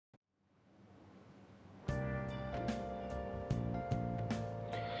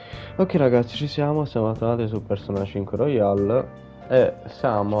Ok ragazzi, ci siamo tornati su Persona 5 Royale e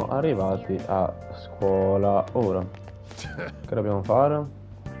siamo arrivati a scuola. Ora, che dobbiamo fare?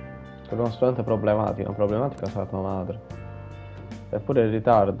 Abbiamo uno studente problematico, una problematica sarà tua madre. Eppure in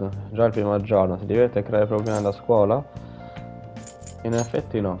ritardo, già il primo giorno, si diverte a creare problemi da scuola? In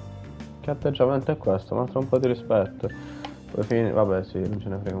effetti no. Che atteggiamento è questo? Mostra un po' di rispetto. Poi vabbè sì, non ce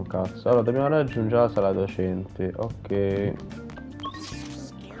ne frega un cazzo. Allora, dobbiamo raggiungere la sala docenti, ok.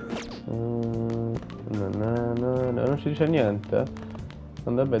 Mm, non ci dice niente.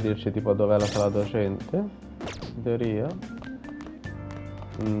 Non dovrebbe dirci tipo dov'è la sala docente. In teoria.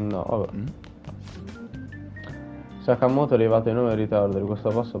 No, vabbè. Sakamoto è arrivato in 9 in ritardo, di questo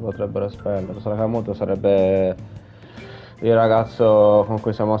posto potrebbero espellerlo. Sakamoto sarebbe il ragazzo con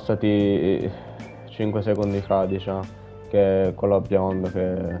cui siamo stati 5 secondi fa, diciamo, che è quello biondo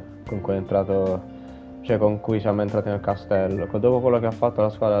con cui è entrato, cioè con cui siamo entrati nel castello. Dopo quello che ha fatto la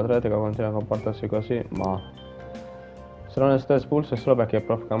squadra atletica continua a comportarsi così, ma se non è stato espulso è solo perché il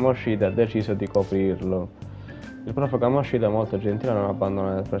prof Kamoshida ha deciso di coprirlo. Il prof Kamoshida è molto gentile a non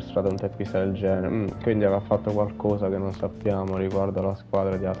abbandonare per strada un teppista del genere, quindi aveva fatto qualcosa che non sappiamo riguardo la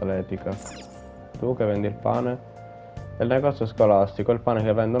squadra di atletica. Tu che vendi il pane? È il negozio scolastico, il pane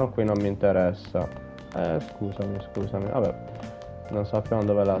che vendono qui non mi interessa. Scusami, vabbè. Non sappiamo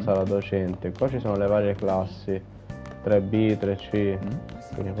dov'è la sala docente. Qua ci sono le varie classi. 3B, 3C.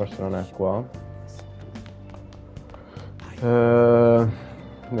 Quindi forse non è qua.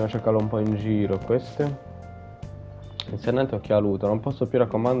 Dobbiamo cercarlo un po' in giro. Queste. Insegnante occhialuto, non posso più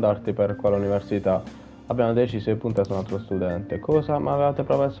raccomandarti per quell'università. Abbiamo deciso di puntare su un altro studente. Cosa? Ma avevate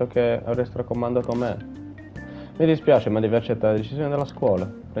promesso che avreste raccomandato me? Mi dispiace, ma devi accettare la decisione della scuola.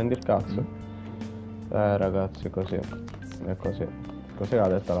 Prendi il cazzo. Ragazzi, così. È così. Così l'ha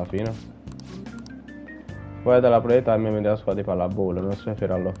detto alla fine. Poi dalla priorità ai membri della squadra di pallavolo, non si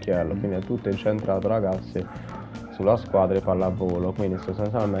riferisce all'occhiello, quindi è tutto incentrato, ragazzi, sulla squadra di pallavolo, quindi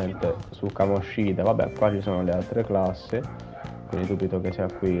sostanzialmente su Kamoshida. Vabbè, qua ci sono le altre classi, quindi dubito che sia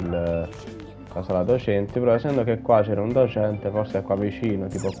qui la sala docenti, però essendo che qua c'era un docente, forse è qua vicino,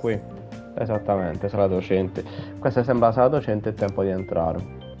 tipo qui. Esattamente, sala docenti. Questa sembra la sala docente, è tempo di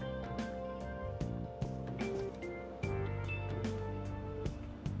entrare.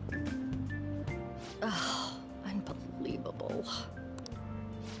 Oh, unbelievable.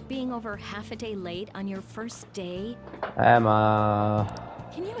 Being over half a day late on your first day? Ma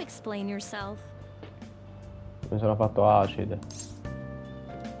Can you explain yourself? mi sono fatto acide.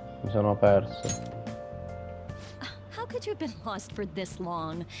 Mi sono perso. How could you have been lost for this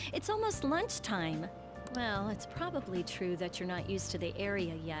long? It's almost lunchtime. Well, it's probably true that you're not used to the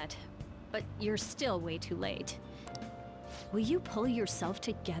area yet, but you're still way too late. Will you pull yourself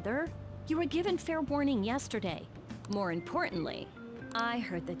together? You were given fair warning yesterday. More importantly, I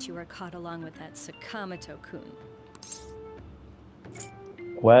heard that you were caught along with that Sakamoto-kun.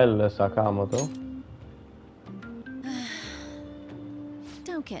 Quel Sakamoto?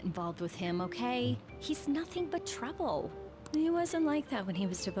 Don't get involved with him, okay? He's nothing but trouble. He wasn't like that when he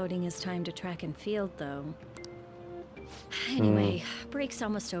was devoting his time to track and field, though. Anyway, break's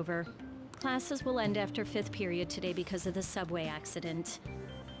almost over. Classes will end after 5th period today because of the subway accident.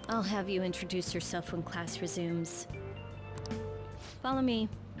 I'll have you introduce yourself when class resumes. Follow me.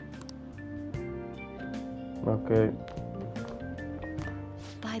 Ok.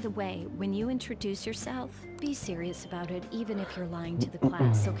 By the way, when you introduce yourself, be serious about it, even if you're lying to the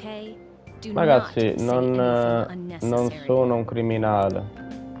class, okay? Do not Ragazzi, say anything non unnecessary. sono un criminale.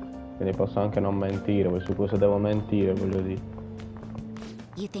 Quindi posso anche non mentire, poi su cosa devo mentire, voglio dire.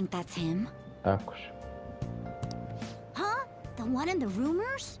 You think that's him? Eccoci. Huh? The one in the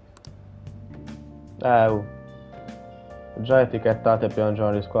rumors? Già etichettate il primo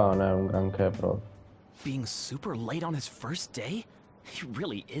giorno di scuola non è un granché proprio. Being super late on his first day? He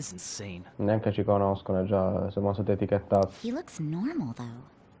really is insane. Neanche ci conoscono, già siamo stati etichettati. He looks normal, though.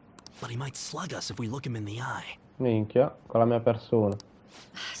 But he might slug us if we look him in the eye. Minchia, con la mia persona.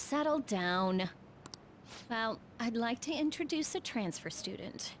 Settle down. Well, I'd like to introduce a transfer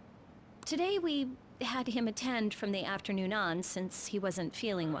student. Today we had him attend from the afternoon on since he wasn't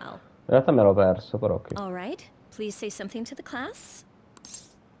feeling well. In realtà me l'ho perso, però ok. All right, please say something to the class.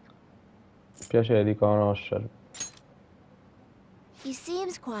 Piacere di conoscerlo. He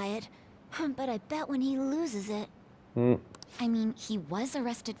seems quiet, but I bet when he loses it... Mm, I mean, he was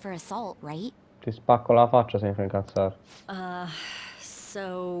arrested for assault, right? Ti spacco la faccia se mi fai incazzare.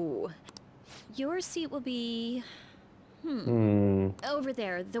 So... Your seat will be... Over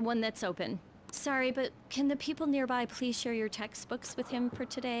there, the one that's open. Sorry, but can the people nearby please share your textbooks with him for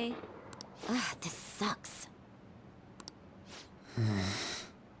today? Ugh, this sucks.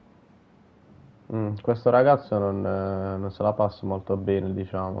 Questo ragazzo non se la passa molto bene,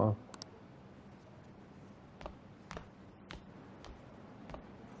 diciamo.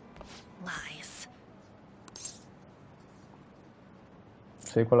 Lies.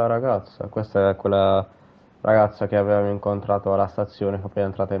 Sei quella ragazza? Questa è quella ragazza che avevamo incontrato alla stazione che poi è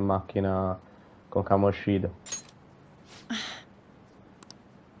entrata in macchina con Kamoshida.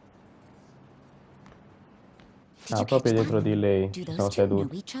 Did you Proprio catch dietro that? di lei Do ci those siamo two know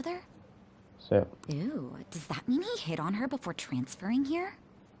seduti. each other? Sì. Ooh, does that mean he hit on her before transferring here?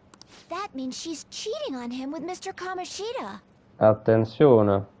 That means she's cheating on him with Mr. Kamoshida.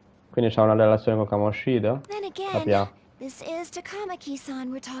 Attenzione. Quindi c'ha una relazione con Kamoshida? Then again, Capiamo. this is Takamaki-san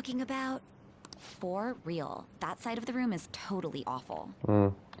we're talking about. For real. That side of the room is totally awful.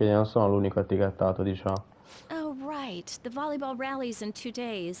 Quindi non sono l'unico etichettato, diciamo. Oh, right. The volleyball rally's in 2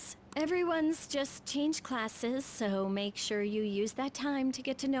 days. Everyone's just changed classes, so make sure you use that time to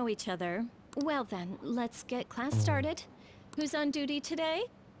get to know each other. Well then, let's get class started. Who's on duty today?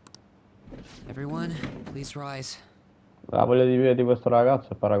 Everyone, please rise. La voglia di vivere di questo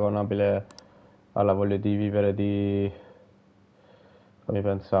ragazzo è paragonabile alla voglia di vivere di... fammi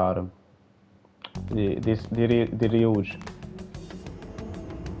pensare. Di Ryuji.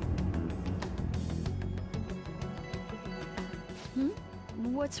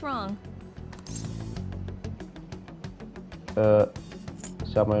 What's wrong?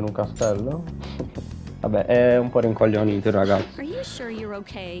 Siamo in un castello? Vabbè, è un po' rincoglionito il ragazzo. Are you sure you're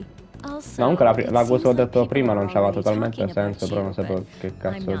okay? Also, Comunque la it cosa che ho seems like detto people prima are non c'aveva already totalmente talking about senso, però non you, sapevo but che I'm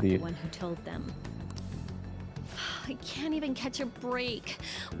cazzo not the dire. one who told them. I can't even catch a break.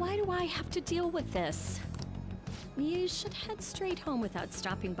 Why do I have to deal with this? You should head straight home without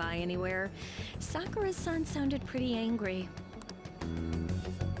stopping by anywhere. Sakura-san sounded pretty angry.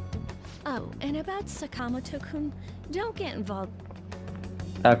 Oh, and about Sakamoto-kun, don't get involved.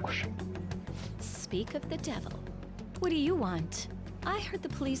 Eccoci. Speak of the devil. What do you want? I heard the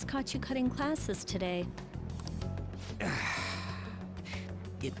police caught you cutting classes today.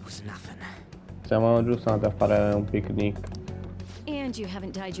 It was nothing. Siamo giusto andati a fare un picnic. And you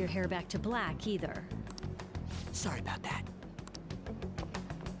haven't dyed your hair back to black either. Sorry about that.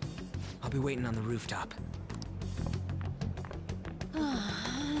 I'll be waiting on the rooftop.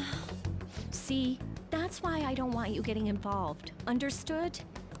 See, that's why I don't want you getting involved. Understood?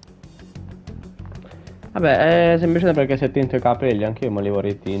 Vabbè, è semplicemente perché si è tinto i capelli, anche io me li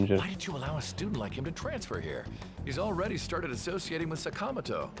vorrei tingere. Why did you allow a student like him to transfer here? He's already started associating with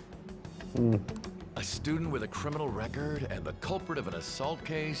Sakamoto. A student with a criminal record and the culprit of an assault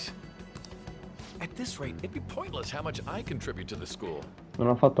case? At this rate, it'd be pointless how much I contribute to the school. Non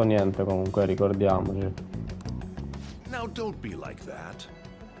ho fatto niente comunque, ricordiamoci. Now don't be like that.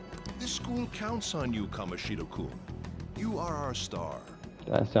 This school counts on you, Kamoshida-kun. You are our star.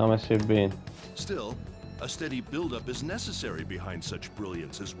 Siamo messi bene. Still, a steady build-up is necessary behind such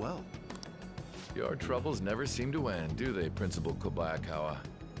brilliance as well. Your troubles never seem to end, do they, Principal Kobayakawa?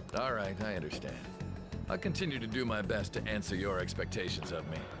 All right, I understand. I'll continue to do my best to answer your expectations of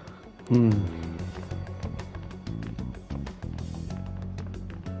me.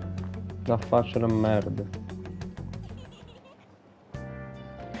 La faccia da merda.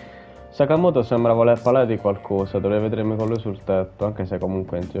 Sakamoto sembra voler parlare di qualcosa, dovrei vedremi con lui sul tetto, anche se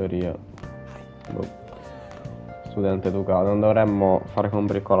comunque in teoria... Boh. Studente educato, non dovremmo fare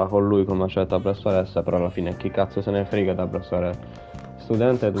combriccola con lui come accetta la professoressa, però alla fine chi cazzo se ne frega da professore?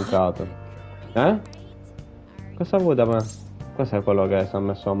 Studente educato. Cosa vuoi da me? Questo è quello che si è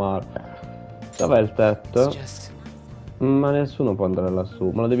messo a male. Dov'è il tetto? Ma nessuno può andare lassù,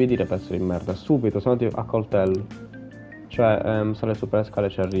 me lo devi dire pezzo di merda, subito, se no ti accoltello. Cioè, sale su per le scale e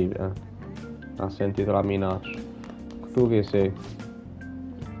ci arrivi, Ha sentito la minaccia. Tu chi sei?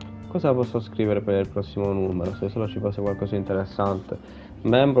 Cosa posso scrivere per il prossimo numero? Se solo ci fosse qualcosa di interessante.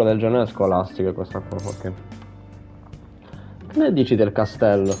 Membro del giornale scolastico e questa qua, ok. Che ne dici del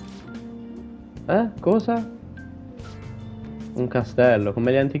castello? Cosa? Un castello,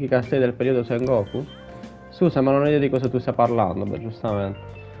 come gli antichi castelli del periodo Sengoku? Scusa, ma non ho idea di cosa tu stia parlando, beh, giustamente.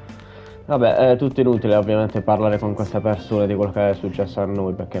 Vabbè, è tutto inutile ovviamente parlare con queste persone di quello che è successo a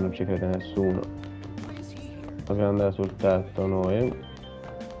noi, perché non ci crede nessuno. Dobbiamo andare sul tetto noi.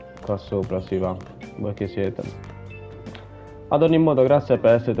 Qua sopra si va. Voi chi siete? Ad ogni modo, grazie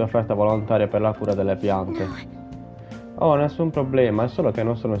per esserti offerta volontaria per la cura delle piante. Oh, nessun problema, è solo che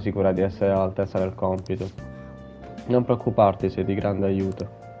non sono sicura di essere all'altezza del compito. Non preoccuparti, sei di grande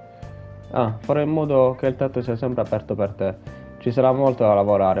aiuto. Farò in modo che il tetto sia sempre aperto per te. Ci sarà molto da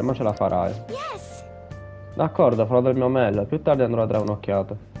lavorare, ma ce la farai. Yes! D'accordo, farò del mio meglio. Più tardi andrò a dare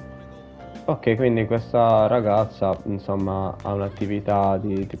un'occhiata. Ok, quindi questa ragazza, insomma, ha un'attività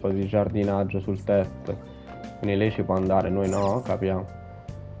di tipo di giardinaggio sul tetto. Quindi lei ci può andare, noi no, capiamo.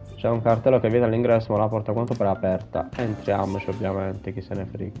 C'è un cartello che vieta l'ingresso, ma la porta quanto per aperta. Entriamoci, ovviamente, chi se ne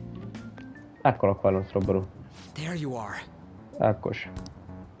frega. Eccolo qua il nostro bru. There you are. Eccoci.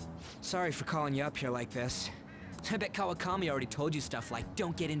 Sorry for calling you up here like this. I bet Kawakami already told you stuff like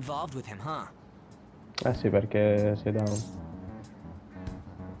don't get involved with him, huh? Eh sì, perché sei down.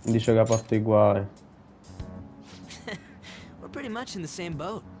 Dice che porta i guai. We're pretty much in the same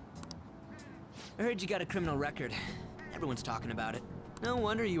boat. I heard you got a criminal record. Everyone's talking about it. No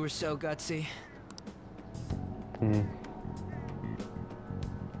wonder you were so gutsy.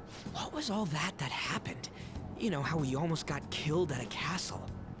 What was all that happened? You know, how we almost got killed at a castle.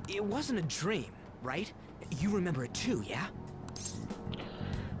 It wasn't a dream, right? You remember it too, yeah?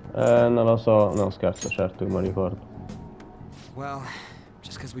 Non lo so. No, scherzo, certo che me lo ricordo. Well,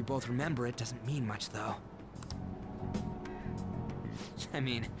 just because we both remember it doesn't mean much, though. I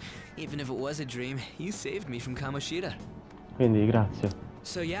mean, even if it was a dream, you saved me from Kamoshida. Quindi, grazie.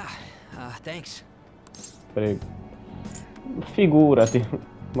 So yeah, thanks. Prego. Figurati,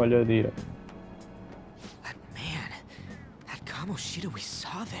 voglio dire. But man, that Kamoshida we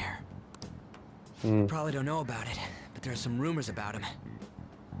saw there. Mm. Probably don't know about it, but there are some rumors about him.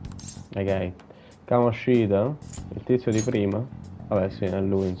 Ok. Kamoshida, il tizio di prima. Vabbè, sì, è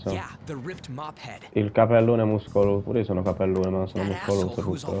lui, insomma. Yeah, the ripped mop head. Il capellone muscoloso. Pure io sono capellone, ma non sono That asshole muscoloso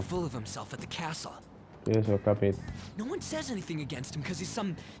who was all purtroppo. full of himself at the castle. Io sì, ho capito. No one says anything against him because he's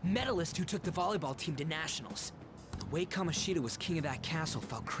some medalist who took the volleyball team to nationals. The way Kamoshida was king of that castle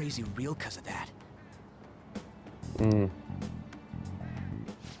felt crazy real because of that. Mm.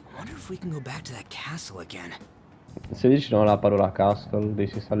 I wonder if we can go back to that castle again. Se dici no la parola castle,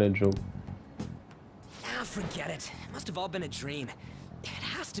 dici sale giù. Ah, forget it. It must have all been a dream. It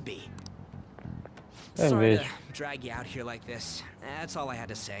has to be. E Sorry invece. to drag you out here like this. That's all I had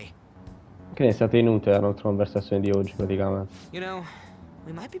to say. Quindi è stata inutile la nostra conversazione di oggi, praticamente. You know,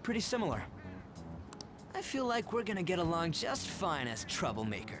 we might be pretty similar. I feel like we're gonna get along just fine as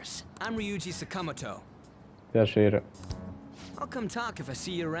troublemakers. I'm Ryuji Sakamoto. Piacere. I'll come talk if I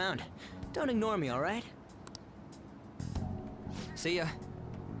see you around. Don't ignore me, alright? See ya.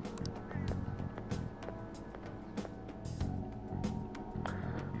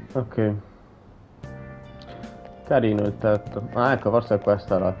 Ok. Carino il tetto. Ah, ecco, forse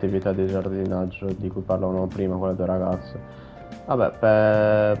questa è l'attività di giardinaggio di cui parlavano prima, quelle due ragazze.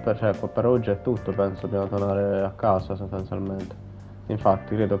 Vabbè, per oggi è tutto, penso dobbiamo tornare a casa sostanzialmente.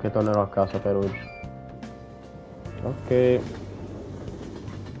 Infatti, credo che tornerò a casa per oggi. Ok.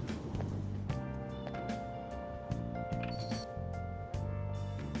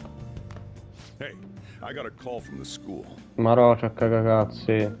 Hey, I got a call from the school. Marò, c'è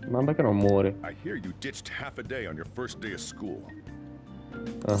cagacazzi. Ma perché non muori? I hear you ditched half a day on your first day of school.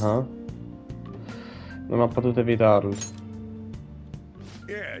 Non ho potuto evitarlo.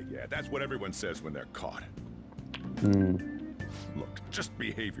 Yeah, that's what everyone says when they're caught. Look, just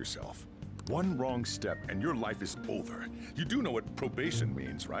behave yourself. One wrong step and your life is over. You do know what probation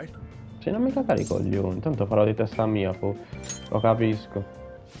means, right? Sì, non mi cagare i coglioni. Tanto farò di testa mia, lo capisco.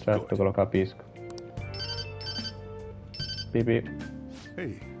 Certo che lo capisco. Pipì.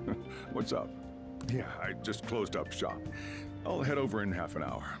 Hey, what's up? Yeah, I just closed up shop. I'll head over in half an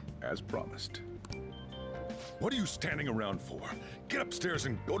hour, as promised. What are you standing around for? Get upstairs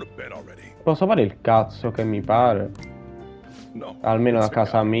and go to bed already. Posso fare il cazzo che mi pare? No. Almeno it's a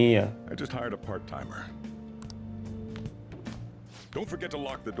casa guy. mia. I just hired a part-timer. Don't forget to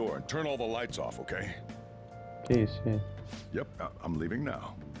lock the door and turn all the lights off, okay? Sì, sì. Yep, I'm leaving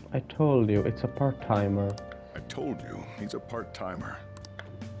now. I told you, it's a part-timer. I told you, he's a part-timer.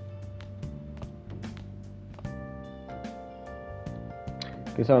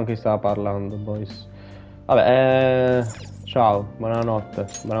 Chissà con chi stava parlando, boys. Vabbè, ciao, buonanotte.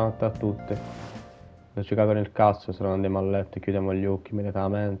 Buonanotte a tutti. Non ci cago nel cazzo se non andiamo a letto e chiudiamo gli occhi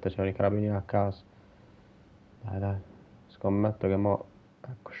immediatamente. C'erano i carabinieri a casa. Dai. Scommetto che mo...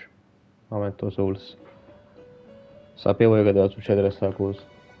 Eccoci. Momento Souls. Sapevo io che doveva succedere questa cosa.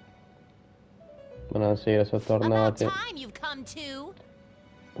 Buonasera, sono tornati.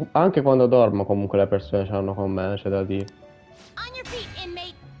 Anche quando dormo comunque le persone ce l'hanno con me, c'è da dire. On your feet,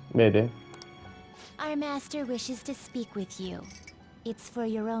 inmate. Vedi? Our master wishes to speak with you. It's for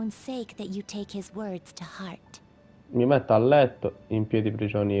your own sake that you take his words to heart. Mi metto a letto in piedi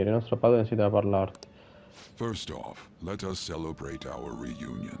prigionieri. Il nostro padre desidera parlarti. First off, let us celebrate our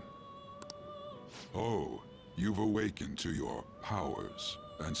reunion. Oh, you've awakened to your powers,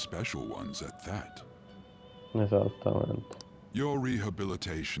 and special ones at that. Esattamente. Your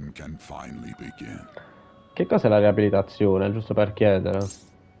rehabilitation can finally begin. Che cos'è la riabilitazione? Giusto per chiedere.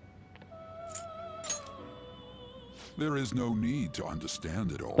 There is no need to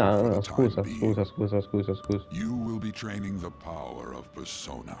understand it all No, for no, the time scusa, being. scusa. You will be training the power of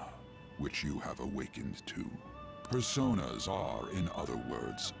persona, which you have awakened to. Personas are, in other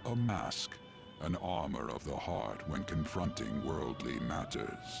words, a mask, an armor of the heart when confronting worldly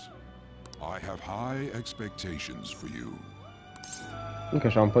matters. I have high expectations for you. Anche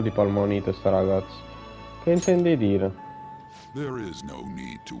c'ha un po' di polmonite sta ragazza. Che intendi dire? There is no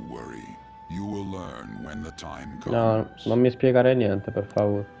need to worry. You will learn when the time comes. No, non mi spiegare niente, per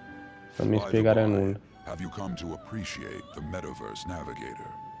favore. Non mi By the spiegare by, nulla. have you come to appreciate the Metaverse Navigator?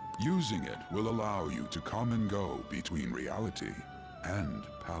 Using it will allow you to come and go between reality and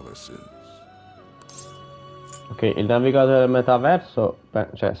palaces. Ok, il navigatore del metaverso,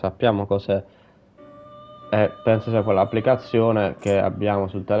 cioè sappiamo cos'è. Penso sia quell'applicazione che abbiamo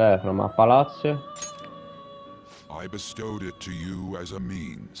sul telefono, ma palazzi? I bestowed it to you as a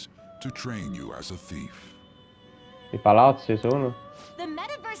means to train you as a thief. I palazzi sono? The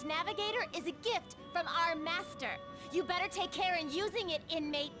Metaverse Navigator is a gift from our master. You better take care in using it,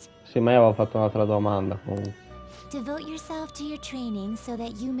 inmate. Sì, ma io avevo fatto un'altra domanda comunque. Devote yourself to your training so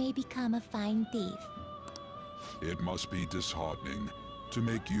that you may become a fine thief. It must be disheartening to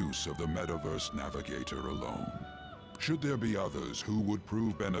make use of the Metaverse Navigator alone. Should there be others who would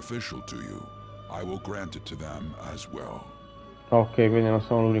prove beneficial to you, I will grant it to them as well. Ok, quindi non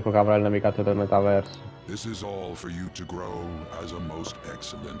sono l'unico che avrà il navigatore del metaverso. This is all for you to grow as a most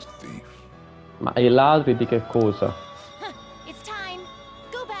excellent thief. Ma i ladri di che cosa? It's time.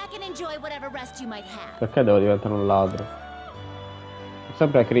 Go back and enjoy whatever rest you might have. Perché devo diventare un ladro?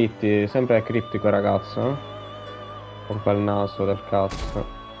 Sempre criptico il ragazzo, eh? Con quel naso del cazzo.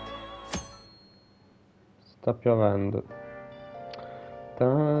 Sta piovendo.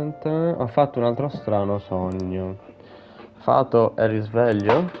 Ho fatto un altro strano sogno. Fato e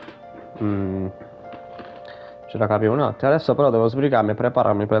risveglio. Ce la capivo un attimo. Adesso però devo sbrigarmi e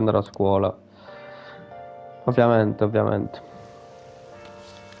prepararmi per andare a scuola. Ovviamente.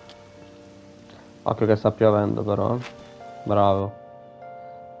 Occhio che sta piovendo però. Bravo.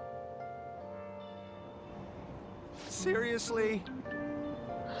 Seriously?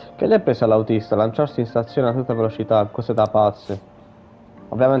 Che gli è preso all'autista? Lanciarsi in stazione a tutta velocità, cose da pazzi.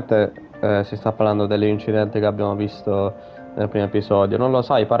 Ovviamente si sta parlando degli incidenti che abbiamo visto nel primo episodio. Non lo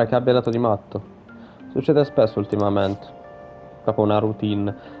sai, pare che abbia dato di matto. Succede spesso ultimamente. Proprio una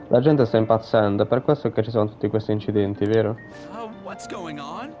routine. La gente sta impazzendo, è per questo che ci sono tutti questi incidenti, vero? What's going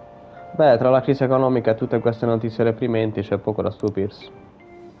on? Beh, tra la crisi economica e tutte queste notizie reprimenti c'è poco da stupirsi.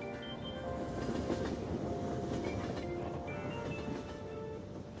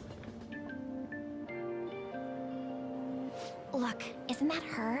 Look, isn't that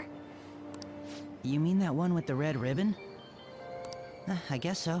her? You mean that one with the red ribbon? I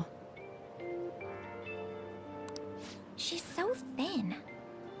guess so. She's so thin.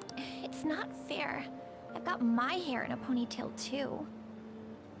 It's not fair. I've got my hair in a ponytail too.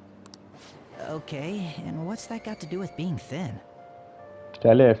 Okay, and what's that got to do with being thin?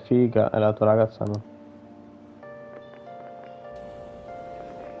 Cioè lei è figa e la tua ragazza no.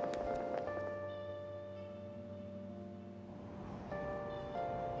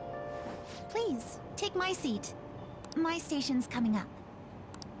 Please, take my seat. My station's coming up.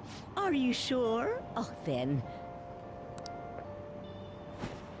 Are you sure? Oh, then.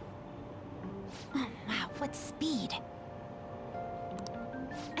 Oh, wow, what speed.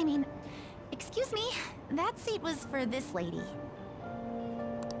 I mean, excuse me, that seat was for this lady.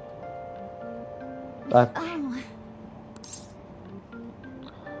 Oh.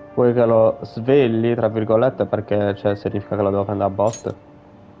 Vuoi che lo svegli, tra virgolette, perché cioè, significa che lo devo prendere a botte?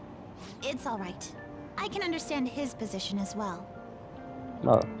 It's all right. I can understand his position as well.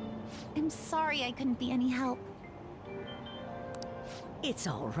 No. I'm sorry I couldn't be any help. It's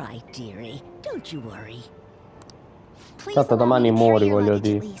all right, dearie. Don't you worry. Please Tanto allow me domani to carry muori, your voglio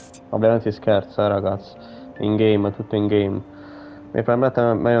luggage at dire. least. Ovviamente si scherza, ragazzi. In game, tutto in game. Mi permette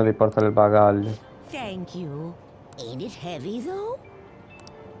meno di portare il bagaglio. Thank you. Ain't it heavy, though?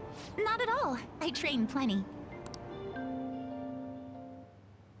 Not at all. I train plenty.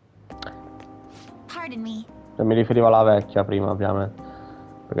 Pardon me. Cioè, mi riferivo alla vecchia prima, ovviamente.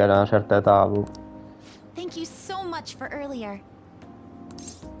 Perché era una certa età. Thank you so much for earlier.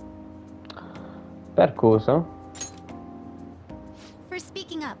 Per cosa? For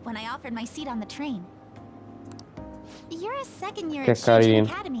speaking up when I offered my seat on the train. You're a second year Che at Shujin carino.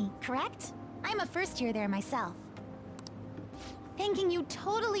 Academy, correct? I'm a first year there myself. thinking you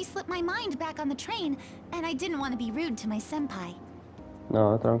totally slipped my mind back on the train, and I didn't want to be rude to my senpai.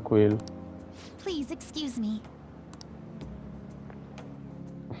 No, tranquillo. Please excuse me.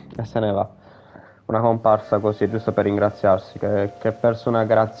 E se ne va. Una comparsa così, giusto per ringraziarsi. Che persona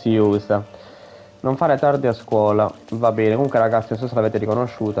graziosa. Non fare tardi a scuola. Va bene, comunque ragazzi, non so se l'avete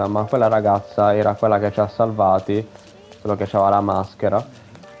riconosciuta, ma quella ragazza era quella che ci ha salvati, solo che aveva la maschera,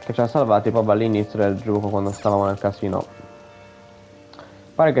 che ci ha salvati proprio all'inizio del gioco quando stavamo nel casino.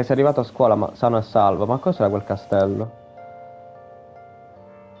 Pare che sia arrivato a scuola ma sano e salvo. Ma cos'era quel castello?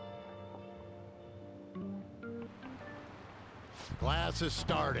 Class is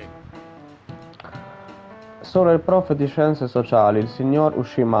starting. Solo il prof di scienze sociali, il signor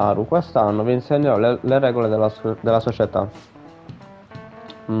Ushimaru, quest'anno vi insegnerò le regole della società.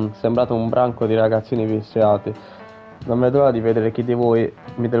 Sembrate un branco di ragazzini viziati. Non vedo l'ora di vedere chi di voi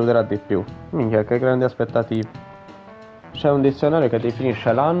mi deluderà di più. Minchia, che grandi aspettative. C'è un dizionario che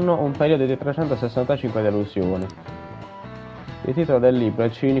definisce l'anno un periodo di 365 delusioni. Il titolo del libro è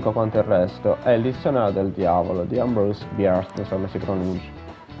cinico quanto il resto, è il dizionario del diavolo, di Ambrose Bierce, non so come si pronuncia.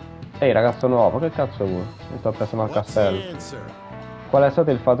 Ehi ragazzo nuovo, che cazzo vuoi? Mi sto pensando al castello. Qual è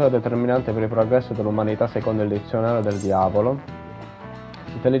stato il fattore determinante per il progresso dell'umanità secondo il dizionario del diavolo?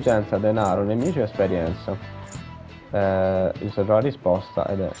 Intelligenza, denaro, nemici o esperienza? Io so già la risposta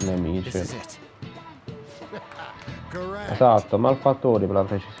ed è nemici. Esatto, malfattori per la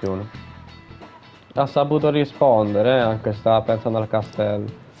precisione. Ha saputo rispondere, anche stava pensando al castello.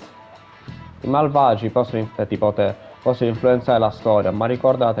 I malvagi possono, tipo te, possono influenzare la storia, ma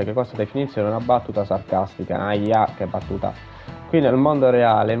ricordate che questa definizione è una battuta sarcastica. Aia, che battuta. Qui nel mondo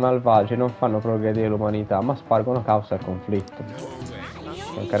reale i malvagi non fanno progredire l'umanità, ma spargono causa e conflitto.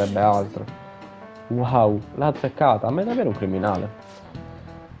 Mancherebbe altro. Wow, l'ha azzeccata, a me è davvero un criminale.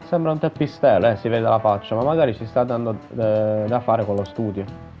 Sembra un teppistello, si vede la faccia, ma magari ci sta dando da fare con lo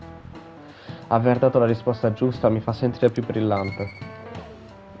studio. Aver dato la risposta giusta mi fa sentire più brillante.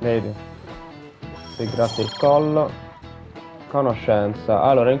 Vedi? Si gratta il collo. Conoscenza.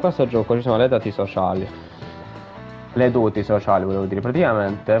 Allora, in questo gioco ci sono le doti sociali. Le doti sociali, volevo dire.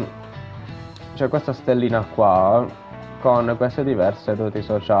 Praticamente c'è questa stellina qua con queste diverse doti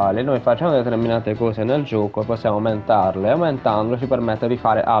sociali. Noi facciamo determinate cose nel gioco e possiamo aumentarle. E aumentandolo ci permette di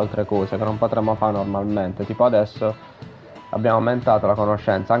fare altre cose che non potremmo fare normalmente. Tipo adesso abbiamo aumentato la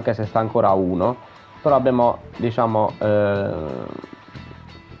conoscenza, anche se sta ancora a 1, però abbiamo, diciamo,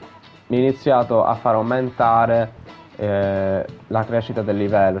 iniziato a far aumentare la crescita del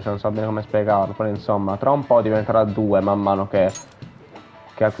livello, cioè non so bene come spiegarlo, però insomma, tra un po' diventerà 2 man mano che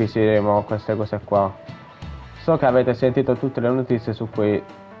acquisiremo queste cose qua. So che avete sentito tutte le notizie su quei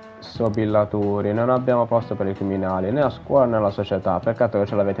sobillatori, non abbiamo posto per i criminali, né a scuola né alla società, peccato che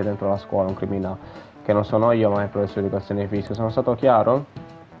ce l'avete dentro la scuola un criminale. Che non sono io ma il professore di educazione fisica. Sono stato chiaro?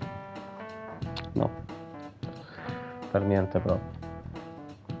 No. Per niente proprio.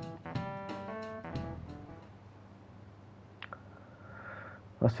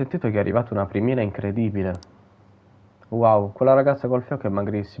 Ho sentito che è arrivata una primina incredibile. Wow, quella ragazza col fiocco è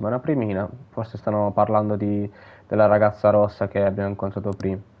magrissima. Una primina? Forse stanno parlando della ragazza rossa che abbiamo incontrato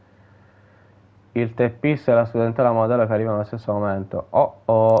prima. Il teppista e la studentela modello che arrivano allo stesso momento.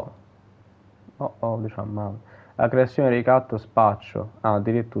 Diciamo male. Aggressione, ricatto, spaccio. Ah,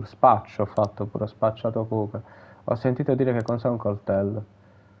 addirittura spaccio ho fatto pure, ho spacciato poker. Ho sentito dire che consa un coltello.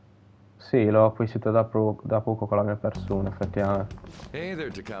 Sì, l'ho acquisito da poco con la mia persona, effettivamente. Hey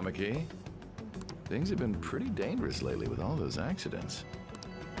there, Takamaki. Things have been pretty dangerous lately with all those accidents.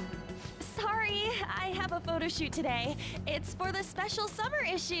 Sorry, I have a photo shoot today. It's for the special summer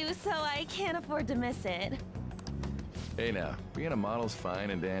issue, so I can't afford to miss it. Hey now, being a model's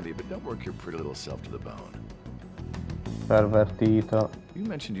fine and dandy, but don't work your pretty little self to the bone. Pervertito. You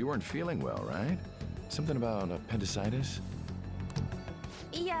mentioned you weren't feeling well, right? Something about appendicitis?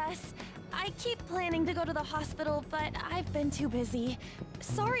 Yes, I keep planning to go to the hospital, but I've been too busy.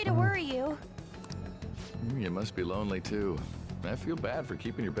 Sorry to worry you. You must be lonely too. I feel bad for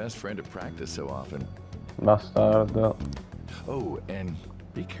keeping your best friend at practice so often. Bastardo. Oh, and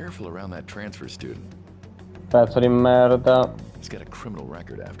be careful around that transfer student. Pezzo di merda. He's got a criminal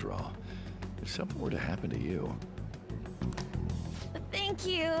record after all. If something were to happen to you... Thank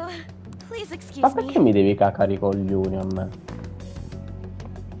you. Please excuse Ma perché mi devi cacare i coglioni a me?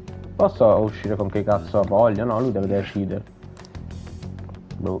 Posso uscire con che cazzo voglio? No, lui deve decidere.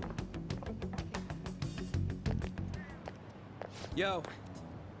 Boh. Yo.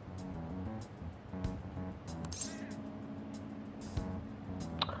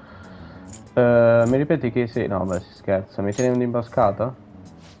 Mi ripeti che sì? No, beh, si scherza. Mi tieni un'imboscata?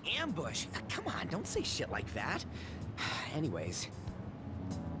 Ambush? Come on, don't say shit like that. anyways,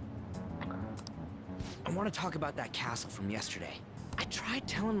 I want to talk about that castle from yesterday. I tried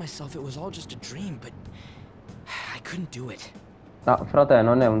telling myself it was all just a dream, but I couldn't do it. No, frate,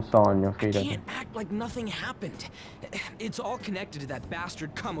 non è un sogno, I fidati. can't act like nothing happened. It's all connected to that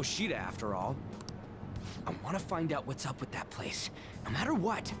bastard Kamoshida, after all. I want to find out what's up with that place, no matter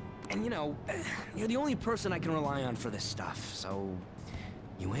what. And you know, you're the only person I can rely on for this stuff, so...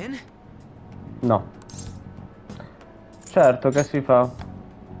 You in? No. Certo, che si fa?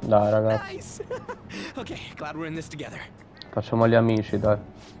 Dai, ragazzi. Nice! Okay, glad we're in this together. Facciamo gli amici, dai.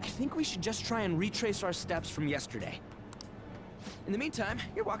 I think we should just try and retrace our steps from yesterday. In the meantime,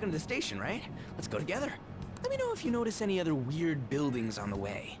 you're walking to the station, right? Let's go together. Let me know if you notice any other weird buildings on the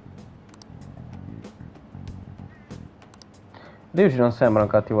way. Ryuji non sembra un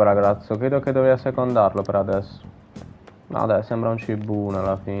cattivo ragazzo, credo che dovrei secondarlo per adesso. No dai, sembra un cibone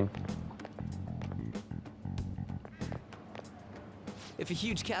alla fine. If a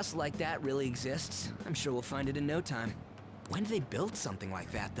huge castle like that really exists, I'm sure we'll find it in no time. When did they build something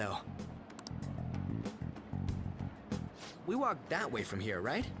like that, though? We walked that way from here,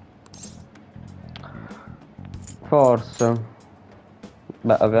 right? Forse.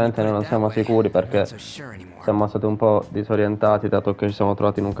 Beh, ovviamente noi non siamo sicuri perché siamo stati un po' disorientati dato che ci siamo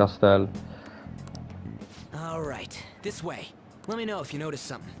trovati in un castello. All right, this way. Let me know if you notice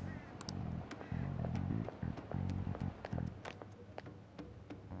something.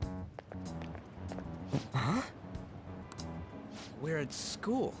 Huh? We're at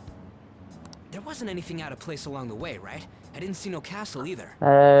school. There wasn't anything out of place along the way, right? I didn't see no castle either.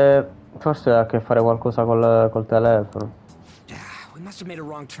 Forse ha a che fare qualcosa col telefono. We must have made a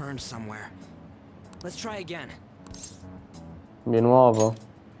wrong turn somewhere. Let's try again. Di nuovo?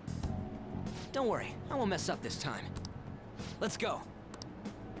 Don't worry, I won't mess up this time. Let's go.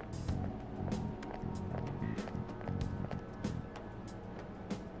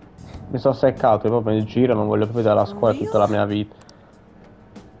 Mi sono seccato, io proprio in giro non voglio più vedere la scuola tutta la mia vita.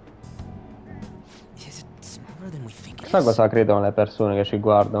 Sai cosa credono le persone che ci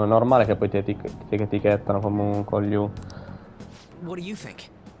guardano? È normale che poi ti etichettano come un coglione. What do you think?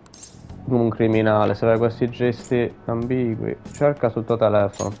 Un criminale, se vede questi gesti ambigui, cerca sul tuo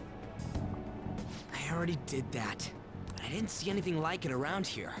telefono. I already did that. I didn't see anything like it around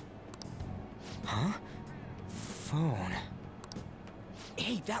here. Huh? Phone.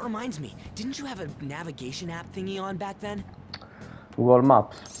 Hey, that reminds me. Didn't you have a navigation app thingy on back then? Google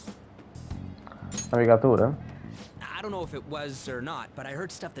Maps. Navigatore? I don't know if it was or not, but I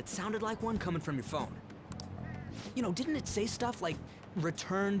heard stuff that sounded like one coming from your phone. You know, didn't it say stuff like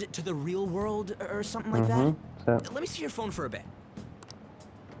returned to the real world or something like that? Sì. Let me see your phone for a bit.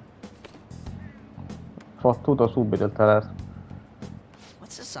 Fottuto subito il telefono.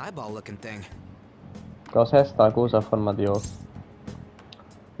 What's this eyeball looking thing? Cos'è sta cosa a forma di occhio?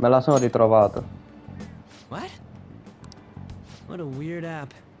 Me la sono ritrovata. What? What a weird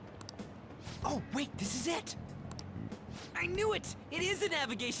app. Oh, wait, this is it! I knew it! It is a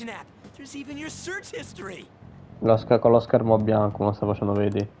navigation app! There's even your search history! Con lo schermo bianco, come sta facendo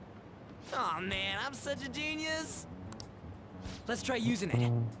vedere. Oh man, I'm such a genius! Let's try using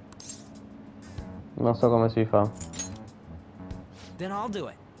it. Non so come si fa. Then I'll do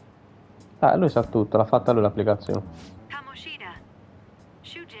it. Lui sa tutto, l'ha fatta lui l'applicazione. Kamoshida,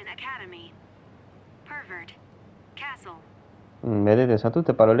 Shujin Academy, Pervert, Castle. Vedete, sono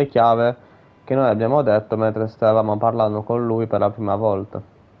tutte parole chiave che noi abbiamo detto mentre stavamo parlando con lui per la prima volta.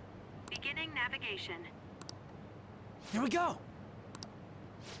 Beginning navigation. Here we go!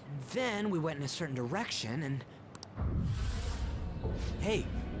 And then we went in a certain direction and... Hey,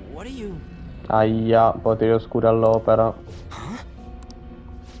 what are you... Aia, poteri oscuri all'opera. Huh?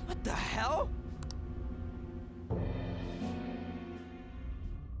 What the hell?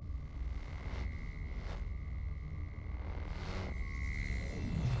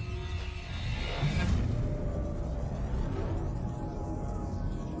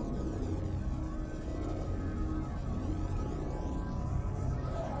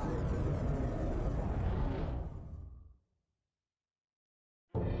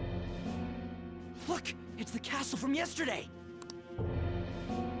 Look, it's the castle from yesterday.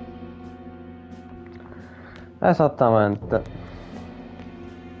 Esattamente.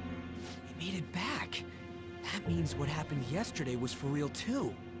 We made it back. That means what happened yesterday was for real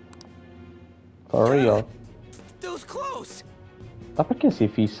too. For real? Those clothes. Ma perché si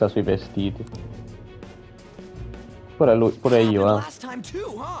fissa sui vestiti? Pure lui, pure io, Last time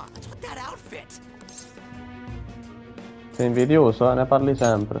too, huh? What's with that outfit? Sei invidioso, ne parli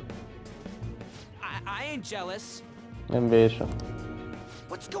sempre. I ain't jealous. E invece.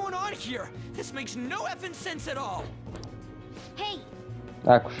 What's going on here? This makes no effing sense at all. Hey!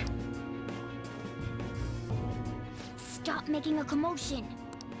 Eccoci. Stop making a commotion.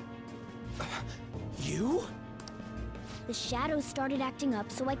 You? The shadows started acting up,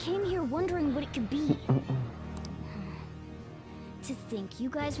 so I came here wondering what it could be. To think you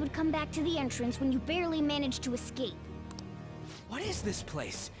guys would come back to the entrance when you barely managed to escape. What is this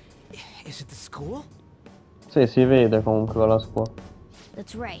place? Is it the school? Sì, si vede comunque con la scuola.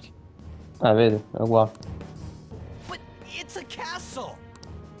 That's right. Vedi, è uguale. But it's a castle!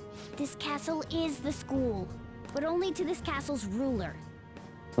 This castle is the school, but only to this castle's ruler.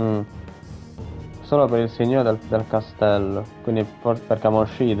 Solo per il signore del castello, quindi per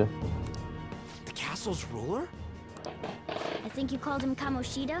Kamoshida. The castle's ruler? I think you called him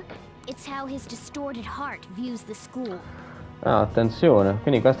Kamoshida? It's how his distorted heart views the school. Ah, attenzione,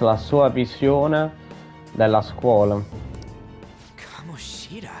 quindi questa è la sua visione della scuola.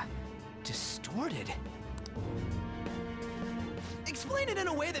 Kamoshida? Distorted? Explain it in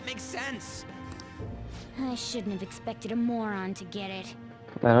a way that makes sense. I shouldn't have expected a moron to get it.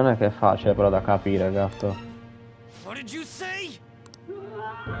 Non è che è facile però da capire, gatto. What did you say?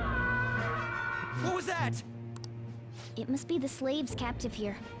 What was that? It must be the slaves captive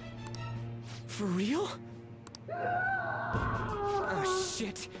here. For real? Oh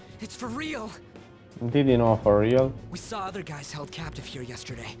shit, it's for real. Did you know for real? We saw other guys held captive here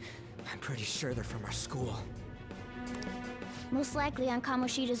yesterday. I'm pretty sure they're from our school. Most likely on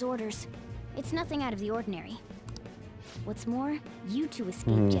Kamoshida's orders. It's nothing out of the ordinary. What's more, you two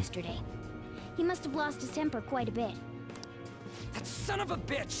escaped yesterday. He must have lost his temper quite a bit. That son of a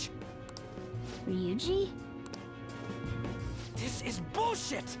bitch! Ryuji? This is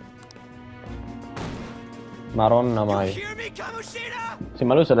bullshit! Maronna mai. You hear me, Kamoshida? Sì,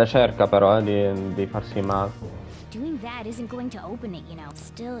 ma lui se le cerca però di farsi male. Doing that isn't going to open it, you know.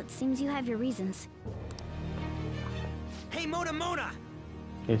 Still, it seems you have your reasons. Hey, Mona!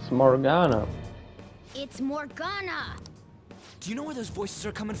 It's Morgana. It's Morgana! Do you know where those voices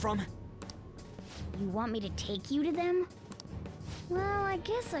are coming from? You want me to take you to them? Well, I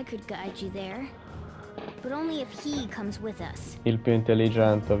guess I could guide you there. But only if he comes with us. Il più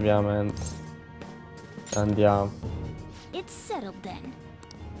intelligente, ovviamente. Andiamo. It's settled then.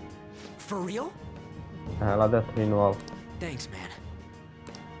 For real? L'ha detto di nuovo. Thanks, man.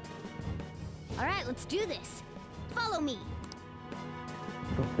 Alright, let's do this. Follow me.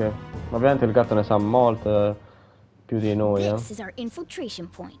 Ok. Ovviamente il gatto ne sa molto più di noi, This is our infiltration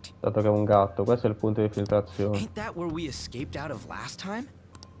point. dato che è un gatto. Questo è il punto di filtrazione. Ain't that where we escaped out of last time?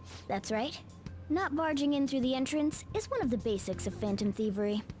 That's right. Not barging in through the entrance is one of the basics of phantom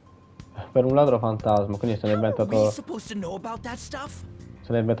thievery. Per un ladro fantasma, quindi se n'è How are we inventato, supposed to know about that stuff?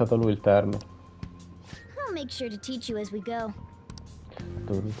 se n'è inventato lui il termine. I'll make sure to teach you as we go.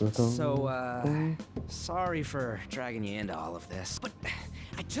 So, sorry for dragging you into all of this, but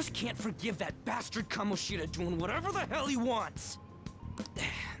I just can't forgive that bastard Kamoshida doing whatever the hell he wants.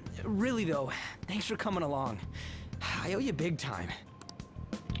 Really though, thanks for coming along. I owe you big time.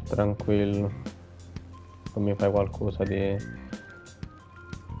 Tranquillo. Non mi fai qualcosa di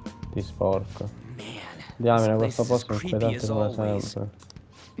sporco. Diamine, questo posto è inquietante come sempre.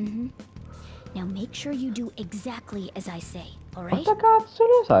 Now make sure you do exactly as I say, alright? Quanta cazzo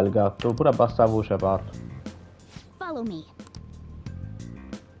ne sa il gatto? Pure a bassa voce parla. Follow me.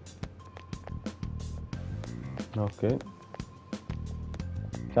 Ok.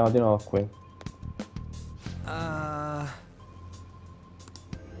 Siamo di nuovo qui.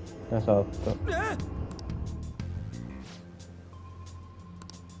 Esatto.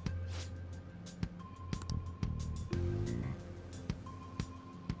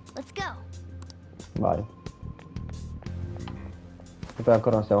 Let's go. Vai. E poi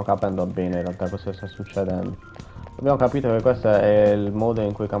ancora non stiamo capendo bene in realtà cosa sta succedendo. Abbiamo capito che questo è il modo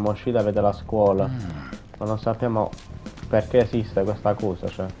in cui Kamoshida vede la scuola. Ma non sappiamo perché esiste questa cosa,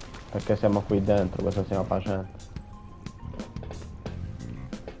 cioè. Perché siamo qui dentro, cosa stiamo facendo.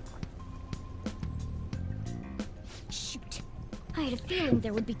 Shoot. I had a feeling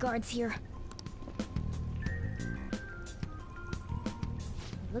there would be guards here.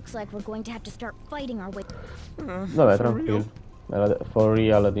 Looks like we're going to have to start fighting our way. Vabbè, tranquillo. For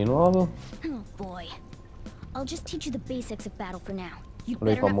real di nuovo. Oh boy. I'll just teach you the basics of battle for now. You'd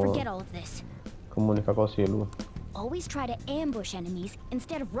Lui better not forget all of this. Comunica così lui. Always try to ambush enemies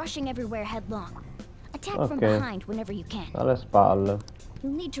instead of rushing everywhere headlong. Attack from Okay. behind whenever you can. Alle spalle.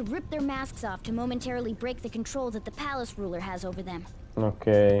 You'll need to rip their masks off to momentarily break the control that the palace ruler has over them.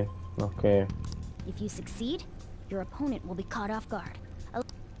 Ok, ok. If you succeed, your opponent will be caught off guard.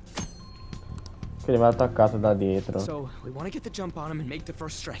 Quindi va attaccato da dietro. So, we want to get the jump on him and make the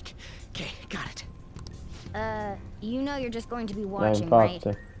first strike. Okay, got it. You know you're just going to be watching, right?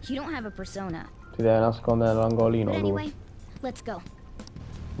 infatti. You don't have a persona. Si deve nascondere nell'angolino But lui. anyway, let's go.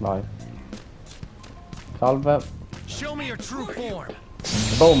 Vai. Salve. Show me your true form.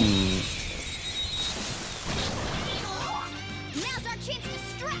 Boom. Now's our chance to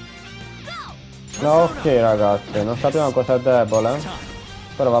strike. Go! No, ok ragazzi, non sappiamo cosa è debole.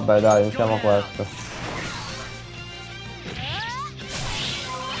 Però vabbè dai, usiamo questo.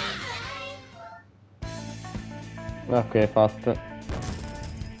 Ok, fatto.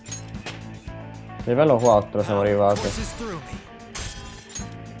 Livello 4 siamo arrivati.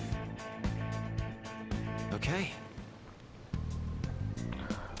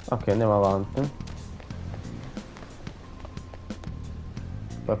 Ok, andiamo avanti.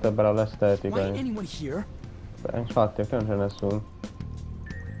 Questa è bella l'estetica. Beh, infatti, perché non c'è nessuno?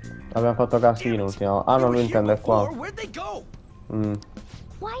 Abbiamo fatto casino ultimo. Ah, non lui intende qua. Quiet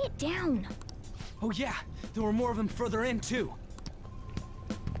down. Oh yeah, there were more of them further in too.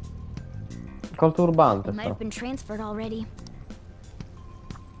 Col turbante Might sta. have been transferred already.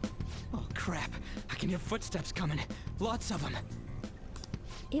 Oh crap, I can hear footsteps coming. Lots of them.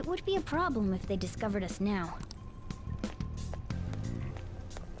 It would be a problem if they discovered us now.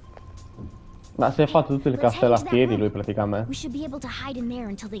 Ma si è fatto tutto il castello a piedi lui praticamente. We should be able to hide in there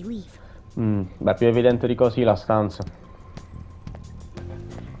until they leave. Beh, più evidente di così la stanza.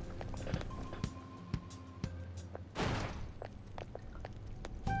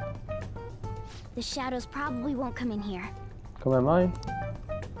 The shadows probably won't come in here. Come mai?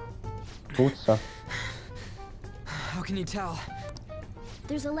 Puzza. How can you tell?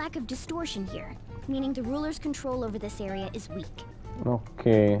 There's a lack of distortion here, meaning the ruler's control over this area is weak.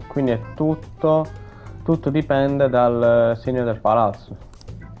 Ok, quindi è tutto dipende dal segno del palazzo.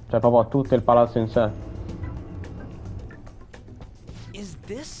 Cioè proprio tutto il palazzo in sé. Is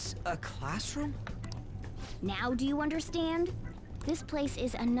this a classroom? Now do you understand? This place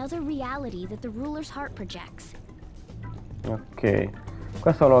is another reality that the ruler's heart projects. Ok.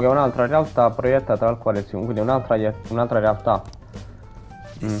 Questo luogo è un'altra realtà proiettata dal quale si... quindi un'altra realtà.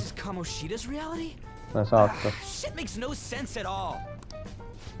 This is Kamoshida's reality? Esatto. Shit makes no sense at all.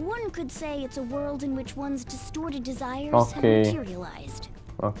 One could say it's a world in which one's distorted desires have Ok. materialized.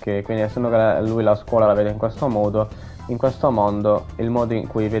 Ok, quindi essendo che lui la scuola la vede in questo modo, in questo mondo il modo in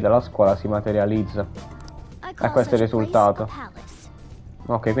cui vede la scuola si materializza. E questo è il risultato.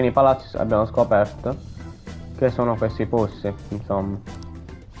 Ok, quindi i palazzi abbiamo scoperto che sono questi posti, insomma.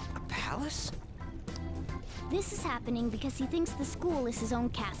 Palace? This is happening because he thinks the school is his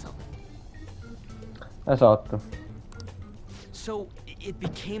own castle. Esatto. So it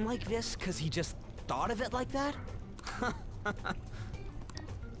became like this because he just thought of it like that?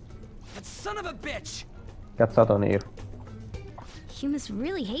 That son of a bitch! Cazzato nero. You must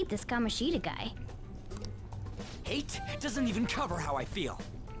really hate this Kamoshida guy. Hate doesn't even cover how I feel.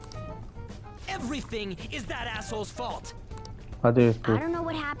 Everything is that asshole's fault. I don't know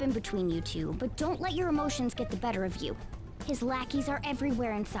what happened between you two, but don't let your emotions get the better of you. His lackeys are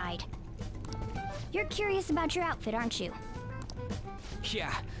everywhere inside. You're curious about your outfit, aren't you?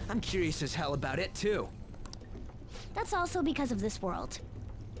 Yeah, I'm curious as hell about it too. That's also because of this world.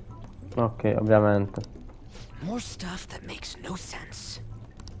 Ok, ovviamente. More stuff that makes no sense.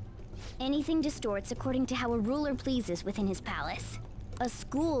 Anything distorts according to how a ruler pleases within his palace. A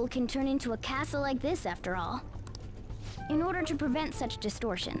school can turn into a castle like this, after all. In order to prevent such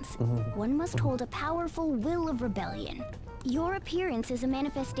distortions, one must hold a powerful will of rebellion. Your appearance is a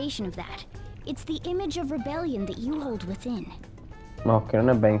manifestation of that. It's the image of rebellion that you hold within. Ok, non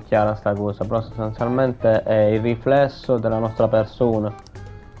è ben chiara sta cosa, però sostanzialmente è il riflesso della nostra persona.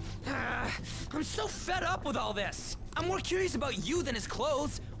 I'm so fed up with all this. I'm more curious about you than his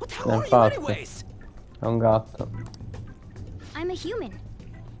clothes. What the hell are you Infatti, anyways? è un gatto. I'm a human.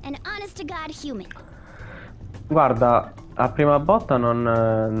 An honest-to-God human. Guarda, a prima botta non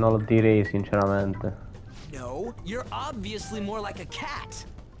lo direi sinceramente. No, you're obviously more like a cat.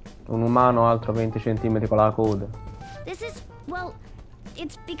 Un umano altro 20 cm con la coda. This is, well,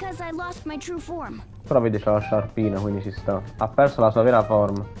 it's because I lost my true form. Però vedi c'ha la sciarpina, quindi ci sta. Ha perso la sua vera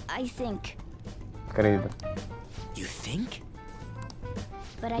forma. I think. Credo. You think?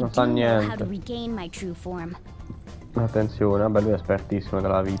 But I Non do sa know how to niente. regain my true form. Attenzione, vabbè lui è espertissimo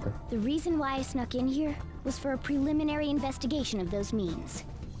della vita. The reason why I snuck in here was for a preliminary investigation of those means.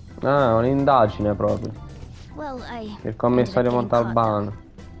 Ah, un'indagine proprio. Well, Il commissario Montalbano.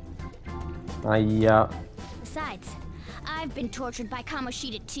 Aia. Besides, I've been tortured by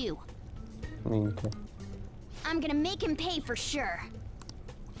Kamoshida too. Minchia. I'm gonna make him pay for sure.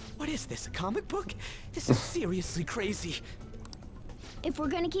 What is this, a comic book? This is seriously crazy. If we're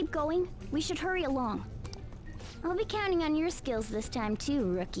gonna keep going, we should hurry along. I'll be counting on your skills this time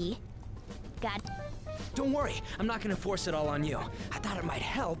too, rookie. Got. Don't worry, I'm not gonna force it all on you. I thought it might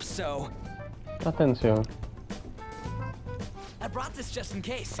help, so... Attenzione. I brought this just in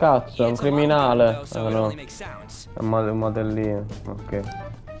case. Cazzo, è un criminale. Though, so it no. only makes sounds. È un modellino. Ok.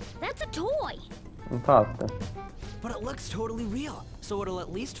 That's a toy. Infatti. But it looks totally real, so it'll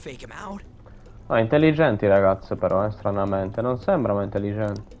at least fake him out. Ah, intelligenti ragazzi però, stranamente. Non sembrano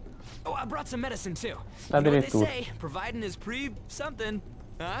intelligenti. Oh, I brought some medicine too. You know what they Addirittura. say, providing is something.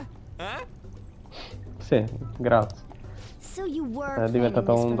 Huh? Huh? Sì, grazie. So you were È planning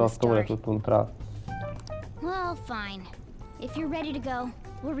diventato this un from the dottore start. tutto un tratto. Well, fine. If you're ready to go,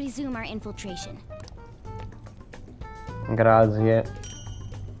 we'll resume our infiltration. Grazie.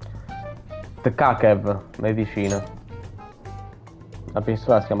 Tkakev, medicina. La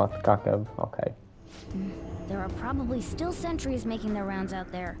pistola si chiama Tkakev, ok. There are probably still sentries making their rounds out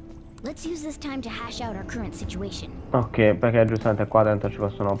there. Let's use this time to hash out our current situation. Ok, perché giustamente qua dentro ci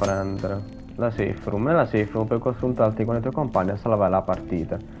possono prendere la safe room. Nella safe room puoi consultarti con i tuoi compagni e salvare la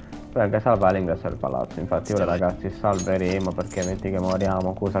partita. Puoi anche salvare l'ingresso del palazzo. Infatti ora ragazzi salveremo, perché metti che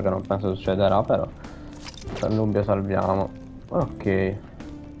moriamo, cosa che non penso succederà, però per dubbio salviamo. Ok.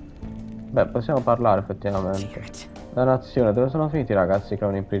 Beh, possiamo parlare effettivamente. La nazione, dove sono finiti i ragazzi che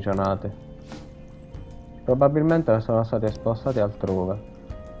erano imprigionati? Probabilmente sono stati spostati altrove.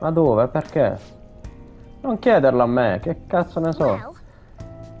 Ma dove? Perché? Non chiederlo a me, che cazzo ne so.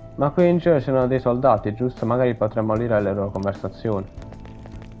 Ma qui in giro ci sono dei soldati, giusto? Magari potremmo lire le loro conversazioni.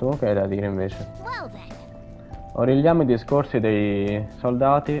 Tu che hai da dire invece? Origliamo i discorsi dei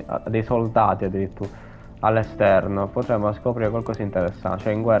soldati addirittura, all'esterno. Potremmo scoprire qualcosa di interessante.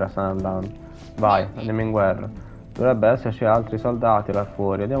 Cioè in guerra stanno andando. Vai, andiamo in guerra. Dovrebbe esserci altri soldati là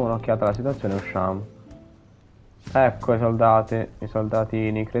fuori. Diamo un'occhiata alla situazione e usciamo. Ecco i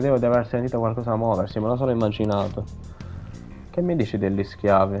soldatini. Credevo di aver sentito qualcosa muoversi, me lo sono immaginato. Che mi dici degli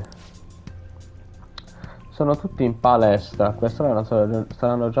schiavi? Sono tutti in palestra. Quest'ora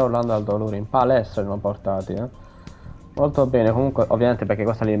staranno già urlando al dolore. In palestra li hanno portati, eh. Molto bene, comunque, ovviamente perché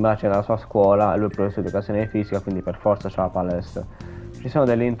questa è l'immagine della sua scuola e lui è professore di educazione fisica, quindi per forza c'è la palestra. Ci sono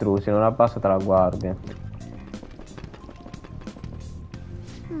degli intrusi, non abbassate la guardia.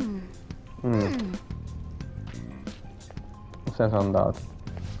 Se ne sono andati.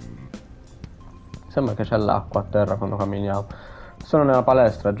 Sembra che c'è l'acqua a terra quando camminiamo. Sono nella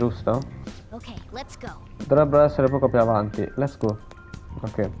palestra, giusto? Ok, let's go. Dovrebbero essere poco più avanti. Let's go.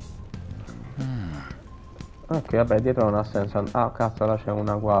 Ok. Ok, vabbè, dietro non ha senso. Ah, cazzo, là c'è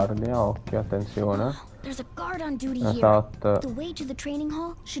una guardia. Occhio, attenzione. There's a guard on duty Esatto. here. The way to the training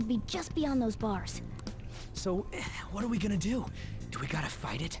hall should be just beyond those bars. So, what are we gonna do? Do we gotta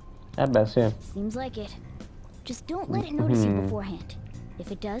fight it? Eh beh, sì. Seems like it. Just don't let it notice you beforehand.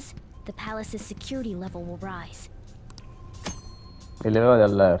 If it does, the palace's security level will rise. Il livello di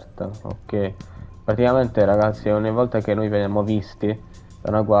allerta, ok. Praticamente ragazzi, ogni volta che noi veniamo visti da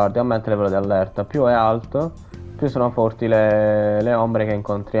una guardia aumenta il livello di allerta. Più è alto, più sono forti le ombre che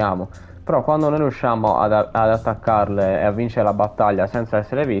incontriamo. Però quando noi riusciamo ad attaccarle e a vincere la battaglia senza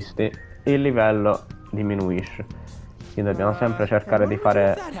essere visti, il livello diminuisce. Quindi dobbiamo sempre cercare di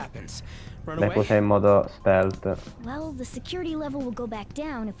fare le cose in modo stealth. Well, the security level will go back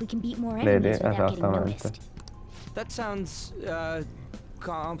down if we can beat more Vedi, enemies without getting esattamente. noticed. That sounds,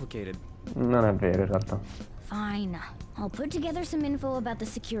 complicated. Non è vero in realtà. Fine. I'll put together some info about the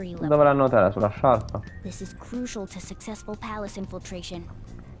security level. Dove l'hanno notare? Sulla sciarpa? This is crucial to successful palace infiltration.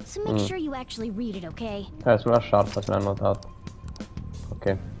 So make sure you actually read it, okay? Sulla sciarpa se l'ha notato.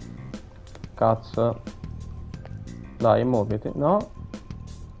 Ok. Cazzo. Dai, muoviti. No.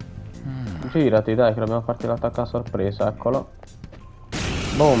 Girati, dai, che dobbiamo farti l'attacco a sorpresa, eccolo.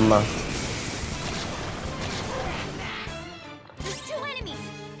 Boom. There's 2 enemies.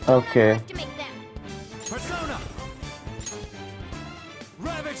 Ok. To make them. Persona!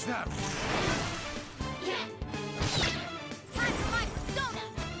 Ravage them! Yeah. Time for my persona.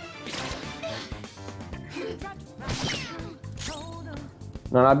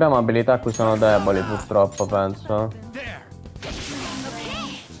 Non abbiamo abilità a cui sono deboli, purtroppo, penso.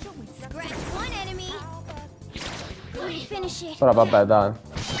 Scratch one enemy. Finish it. Però vabbè, dai.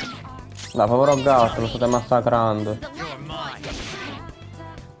 Dai, povero gatto, lo state massacrando.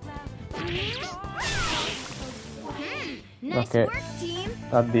 Nice Ok. work, team.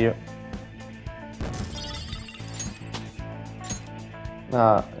 Addio.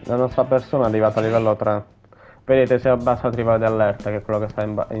 Ah, la nostra persona è arrivata a livello 3. Vedete, si è abbassato il livello di allerta, che è quello che sta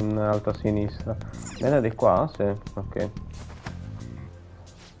in alto a sinistra. Viene di qua? Sì, ok.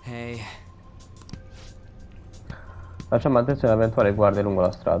 Hey. Facciamo attenzione a eventuali guardie lungo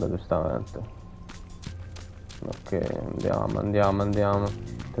la strada, giustamente. Ok, andiamo.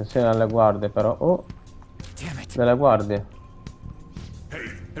 Attenzione alle guardie però. Oh! Delle guardie. Hey,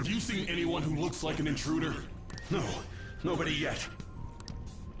 have you seen anyone who looks like an intruder? No, nobody yet.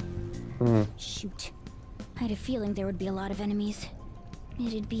 Shoot. I had a feeling there would be a lot of enemies.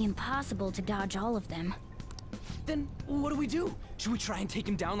 It'd be impossible to dodge all of them. Then what do we do? Should we try and take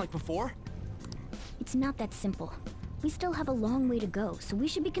him down like before? It's not that simple. We still have a long way to go, so we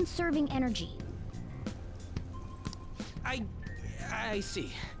should be conserving energy. I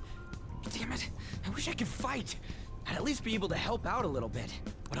see. Damn it. I wish I could fight. I'd at least be able to help out a little bit.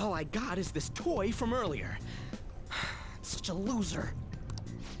 But all I got is this toy from earlier. Such a loser.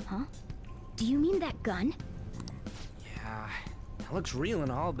 Huh? Do you mean that gun? Yeah, it looks real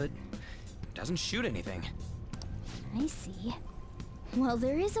and all, but it doesn't shoot anything. I see. Well,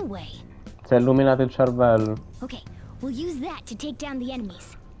 there is a way. Si è illuminato il cervello. Okay, we'll use that to take down the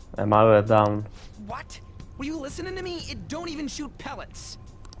enemies. Ma lui è down. What? Were you listening to me? It don't even shoot pellets.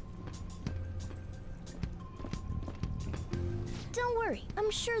 Don't worry,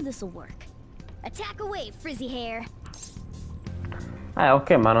 I'm sure this'll work. Attack away, frizzy hair.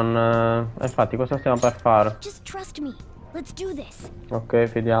 Ok, ma non... infatti, cosa stiamo per fare? Just trust me. Let's do this. Ok,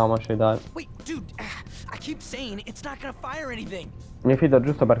 fidiamoci, dai. Wait, dude, I keep saying it's not gonna fire anything. Mi fido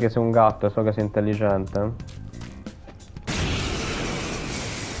giusto perché sei un gatto e so che sei intelligente.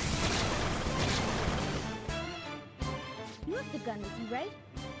 You have the gun with you, right?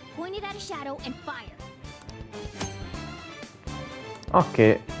 Point it at a shadow and fire.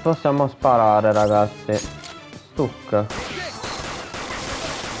 Ok, possiamo sparare, ragazzi. Stucca.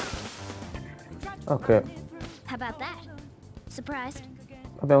 Ok. How about that? Surprised?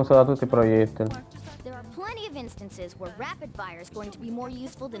 Abbiamo usato tutti i proiettili. There are plenty of instances where rapid fire is going to be more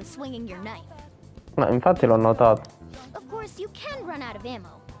useful than swinging your knife. Ma infatti l'ho notato. Of course, you can run out of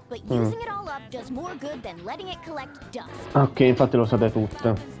ammo, but using it all up does more good than letting it collect dust. Ok, infatti lo usate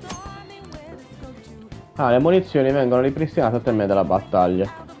tutte. Le munizioni vengono ripristinate al termine della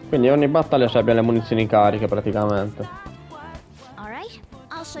battaglia. Quindi ogni battaglia abbia le munizioni cariche praticamente.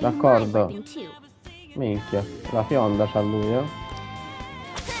 D'accordo. Minchia, la fionda c'ha lui, eh.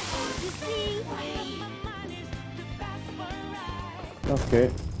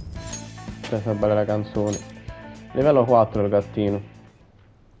 Ok. Questa è bella la canzone. Livello 4 il gattino.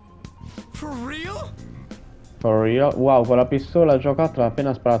 For real? For real? Wow, con la pistola giocattolo ha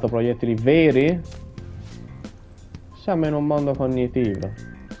appena sparato proiettili veri? Siamo in un mondo cognitivo.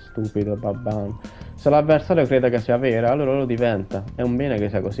 Stupido babbano. Se l'avversario crede che sia vera, allora lo diventa. È un bene che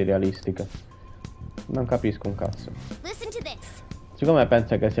sia così realistica. Non capisco un cazzo. Siccome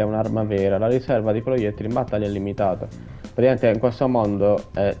pensa che sia un'arma vera, la riserva di proiettili in battaglia è limitata. Praticamente in questo mondo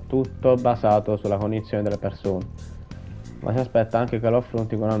è tutto basato sulla cognizione delle persone. Ma si aspetta anche che lo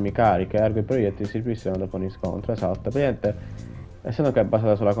affronti con armi cariche, ergo i proiettili si ripristinano dopo ogni scontro. Esatto, praticamente, essendo che è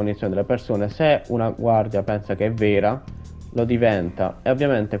basata sulla cognizione delle persone, se una guardia pensa che è vera, lo diventa. E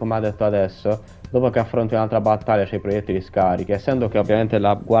ovviamente, come ha detto adesso, dopo che affronti un'altra battaglia c'è i proiettili scarichi. Essendo che ovviamente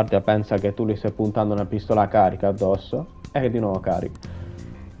la guardia pensa che tu gli stai puntando una pistola carica addosso, e che di nuovo carica.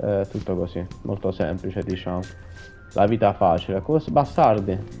 Tutto così, molto semplice, diciamo. La vita facile.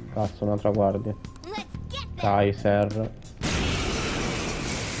 Bastardi. Cazzo, un'altra guardia. Kaiser.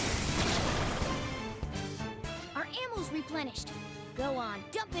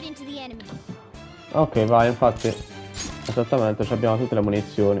 Ok, vai, infatti. Esattamente, abbiamo tutte le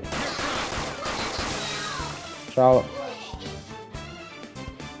munizioni. Ciao.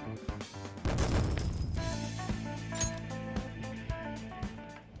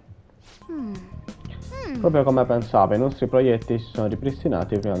 Proprio come pensavo, i nostri proiettili si sono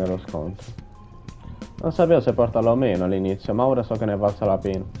ripristinati prima dello scontro. Non sapevo se portarlo o meno all'inizio, ma ora so che ne è valsa la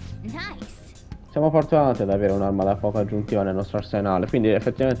pena. Siamo fortunati ad avere un'arma da fuoco aggiuntiva nel nostro arsenale, quindi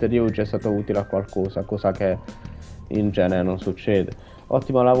effettivamente Ryuji è stato utile a qualcosa, cosa che in genere non succede.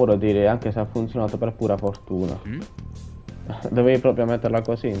 Ottimo lavoro, direi, anche se ha funzionato per pura fortuna. Dovevi proprio metterla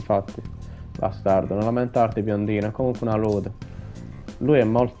così, infatti. Bastardo, non lamentarti, biondino, è comunque una lode. Lui è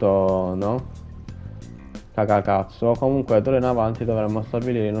molto, no? Cagacazzo. Comunque d'ora in avanti dovremmo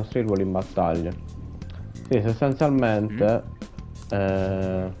stabilire i nostri ruoli in battaglia. Sì, sostanzialmente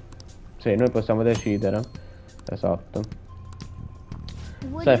sì, noi possiamo decidere. Esatto.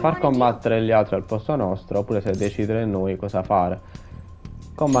 Se far combattere gli altri al posto nostro, oppure se decidere noi cosa fare.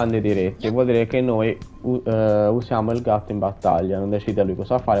 Comandi diretti, vuol dire che noi usiamo il gatto in battaglia. Non decide lui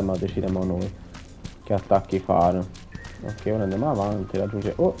cosa fare, ma lo decidiamo noi che attacchi fare. Ok, ora andiamo avanti,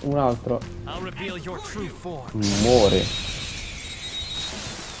 raggiunge... Oh, un altro. Muore.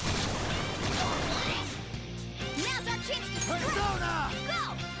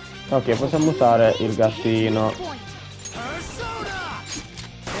 Ok, possiamo usare il gattino.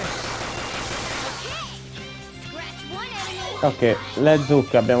 Ok, le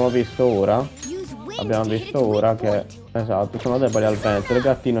zucche abbiamo visto ora. Abbiamo visto ora che, esatto, sono deboli al vento. Il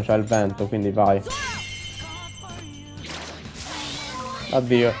gattino c'ha il vento, quindi vai.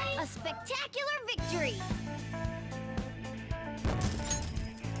 Addio.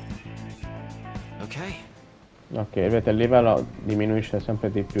 Ok, vedete il livello diminuisce sempre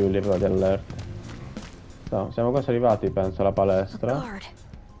di più il livello di allerta. No, siamo quasi arrivati, penso, alla palestra.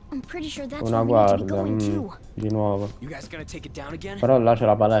 Una guardia, di nuovo. Però là c'è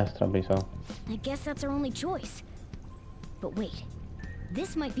la palestra, mi sa. I guess that's our only choice. But wait,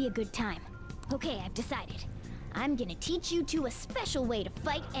 this might be a good time. Okay, I've decided. I'm gonna teach you two a special way to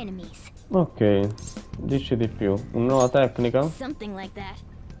fight enemies. Ok, dici di più. Una nuova tecnica? Something like that.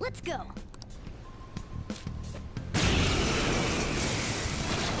 Let's go.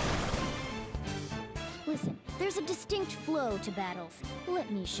 Listen, there's a distinct flow to battles.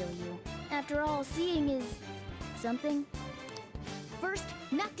 Let me show you. After all, seeing is something. First,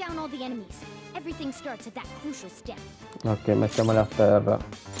 knock down all the enemies. Everything starts at that crucial step. Ok, mettiamoli a terra.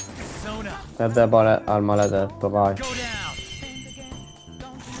 È debole al maledetto, vai.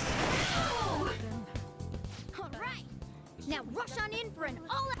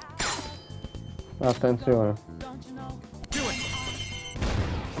 Attenzione.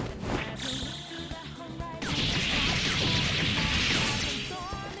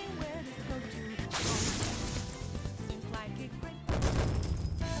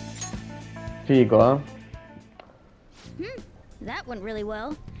 Figo, That went really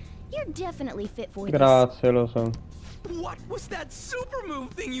well. You're definitely fit for this. Grazie, lo so. What was that super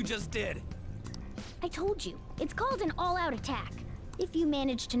move thing you just did? I told you, it's called an all-out attack. If you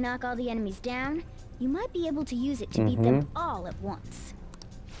manage to knock all the enemies down, you might be able to use it to beat them all at once.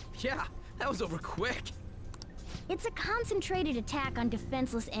 Yeah, that was over quick. It's a concentrated attack on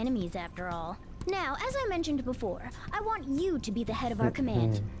defenseless enemies, after all. Now, as I mentioned before, I want you to be the head of our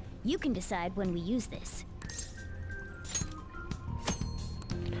command. You can decide when we use this.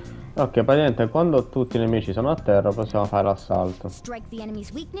 Ok, praticamente quando tutti i nemici sono a terra possiamo fare l'assalto. Strike the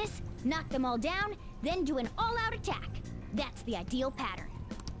enemy's weakness, knock them all down, then do an all-out attack. That's the ideal pattern.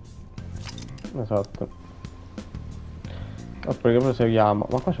 Esatto. Oppure che proseguiamo.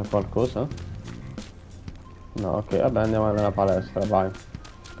 Ma qua c'è qualcosa? No, ok, vabbè, andiamo nella palestra, vai.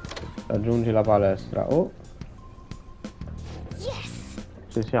 Raggiungi la palestra. Oh.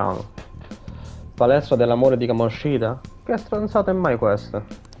 Ci siamo. Palestra dell'amore di Kamoshida? Che stronzata è mai questa?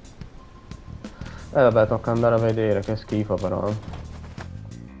 Vabbè, tocca andare a vedere, che schifo però.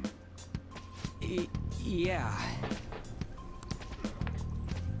 Yeah.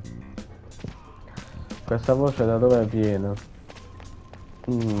 Questa voce da dove viene?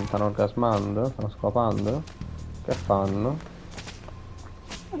 Stanno orgasmando? Stanno scopando? Che fanno?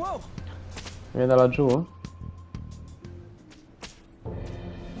 Viene da laggiù?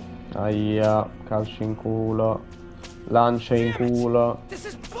 Aia, calci in culo. Lance in culo.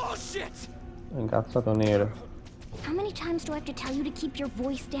 Incazzato nero. How many times do I have to tell you to keep your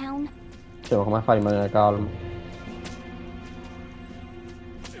voice down? Sì, ma come fai a rimanere calmo?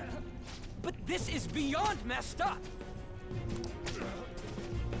 But this is beyond messed up.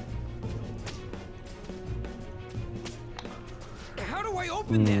 How do I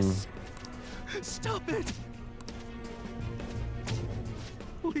open this? Stop it!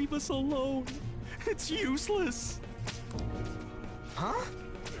 Leave us alone. It's useless. Huh?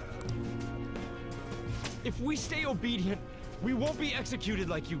 If we stay obedient, we won't be executed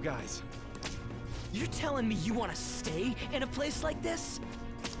like you guys. You're telling me you want to stay in a place like this?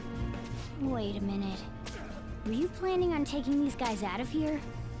 Wait a minute. Were you planning on taking these guys out of here?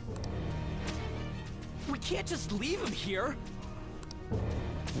 We can't just leave them here.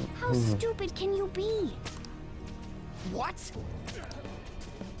 How stupid can you be? What?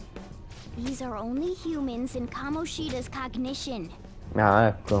 These are only humans in Kamoshida's cognition. Ah,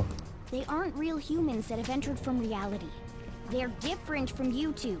 ecco. They aren't real humans that have entered from reality. They're different from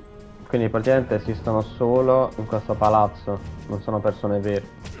you two. Quindi praticamente esistono solo in questo palazzo, non sono persone vere.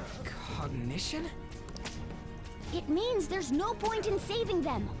 Cognition? It means there's no point in saving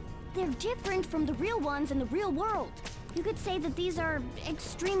them. They're different from the real ones in the real world. You could say that these are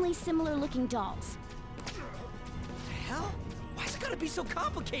extremely similar looking dolls. The hell? Why's it gotta be so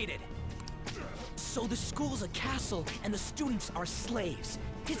complicated? So the school's a castle and the students are slaves.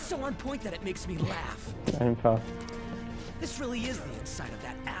 It's so on point that it makes me laugh. Infatti. This really is the inside of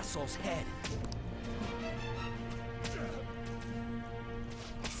that asshole's head.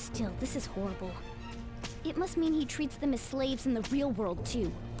 Still, this is horrible. It must mean he treats them as slaves in the real world,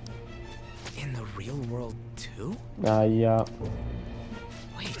 too. In the real world too? Aia.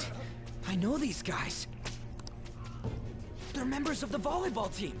 Wait, I know these guys. They're members of the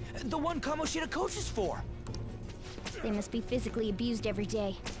volleyball team, the one Kamoshida coaches for. They must be physically abused every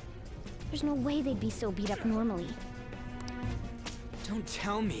day. There's no way they'd be so beat up normally. Don't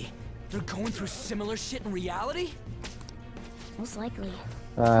tell me. They're going through similar shit in reality? Most likely.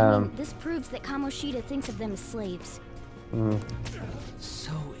 I mean, this proves that Kamoshida thinks of them as slaves.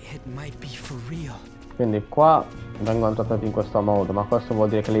 So it might be for real. Quindi qua vengono trattati in questo modo, ma questo vuol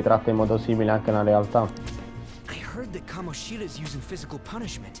dire che li tratta in modo simile anche nella realtà. I heard that Kamoshida is using physical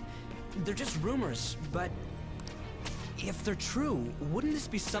punishment. They're just rumors, but if they're true, wouldn't this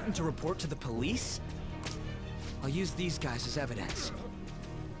be something to report to the police? I'll use these guys as evidence.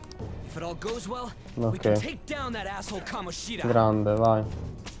 If it all goes well, we can take down that asshole Kamoshida. Grande, vai.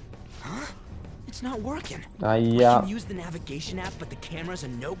 Huh? It's not working. Aia. We can use the navigation app, but the camera's a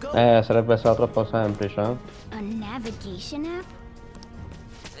no-go? Sarebbe stato troppo semplice, eh? A navigation app?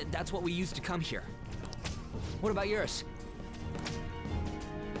 That's what we used to come here. What about yours?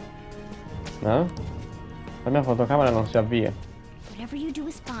 La mia fotocamera non si avvia. Whatever you do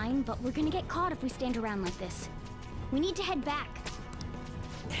is fine, but we're gonna get caught if we stand around like this. We need to head back.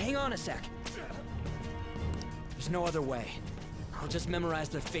 Hang on a sec. There's no other way. I'll just memorize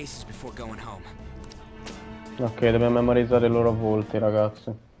their faces before going home. Ok, dobbiamo memorizzare i loro volti,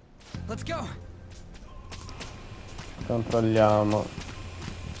 ragazzi. Let's go. Controlliamo.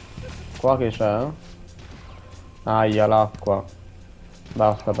 Qua che c'è? Aia, l'acqua.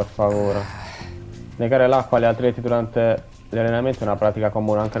 Basta, per favore. Negare l'acqua agli atleti durante gli allenamenti è una pratica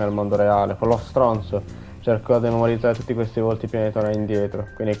comune anche nel mondo reale. Con lo stronzo cercò di memorizzare tutti questi volti prima di tornare indietro.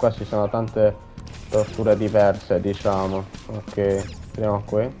 Quindi qua ci sono tante torture diverse, diciamo. Ok, vediamo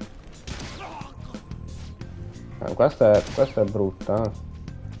qui. Questa è brutta, eh.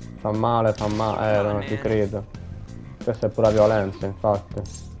 Fa male, non ti credo. Questa è pura violenza, infatti.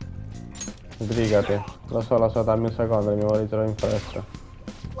 Sbrigati. Lo so, dammi un secondo, mi memorizzerò in fretta.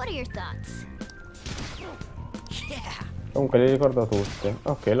 What are your thoughts? Comunque li ricordo tutti.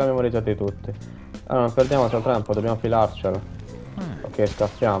 Ok, li ho memorizzati tutti. Allora non perdiamo altro tempo, dobbiamo filarcela. Ok,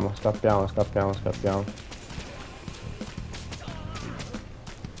 scappiamo.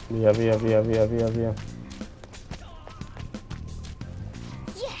 Via.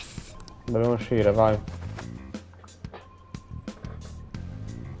 Dobbiamo uscire, vai.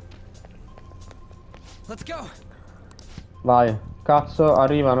 Let's go. Vai. Cazzo,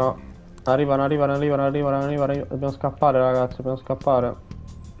 arrivano. Dobbiamo scappare, ragazzi, dobbiamo scappare.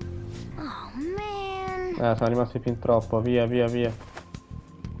 Oh man. Sono rimasti fin troppo, via. This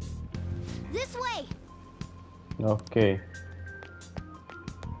way. Ok.